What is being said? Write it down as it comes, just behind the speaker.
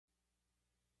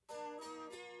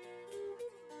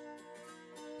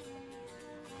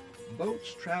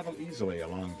Boats travel easily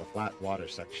along the flat water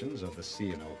sections of the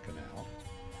C&O Canal,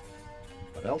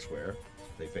 but elsewhere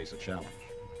they face a challenge.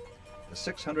 The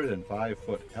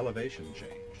 605-foot elevation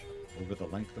change over the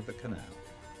length of the canal.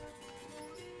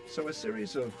 So a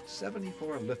series of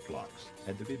 74 lift locks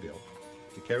had to be built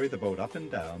to carry the boat up and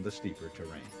down the steeper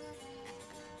terrain.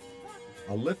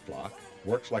 A lift lock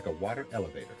works like a water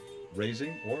elevator,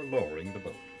 raising or lowering the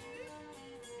boat.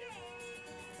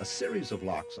 A series of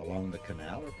locks along the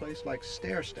canal are placed like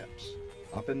stair steps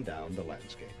up and down the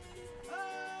landscape.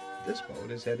 This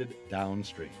boat is headed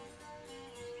downstream.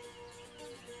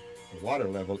 The water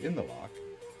level in the lock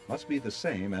must be the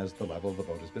same as the level the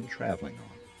boat has been traveling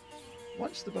on.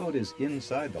 Once the boat is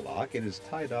inside the lock, it is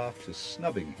tied off to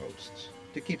snubbing posts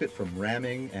to keep it from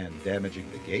ramming and damaging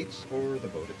the gates or the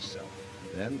boat itself.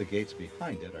 Then the gates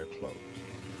behind it are closed.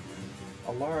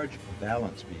 A large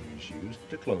balance beam is used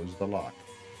to close the lock.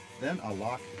 Then a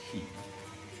lock key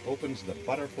opens the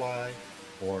butterfly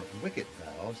or wicket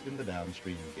valves in the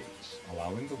downstream gates,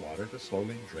 allowing the water to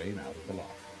slowly drain out of the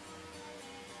lock.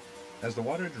 As the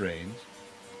water drains,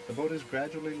 the boat is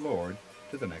gradually lowered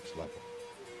to the next level.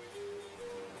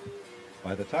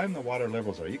 By the time the water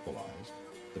levels are equalized,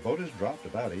 the boat is dropped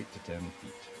about 8 to 10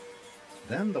 feet.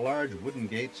 Then the large wooden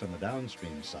gates on the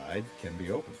downstream side can be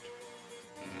opened.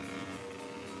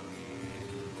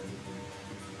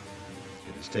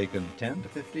 It has taken 10 to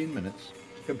 15 minutes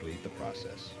to complete the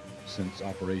process, since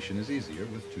operation is easier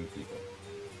with 2 people.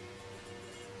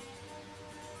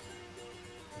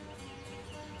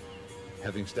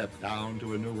 Having stepped down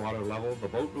to a new water level, the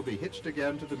boat will be hitched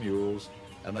again to the mules,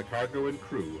 and the cargo and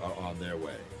crew are on their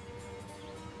way.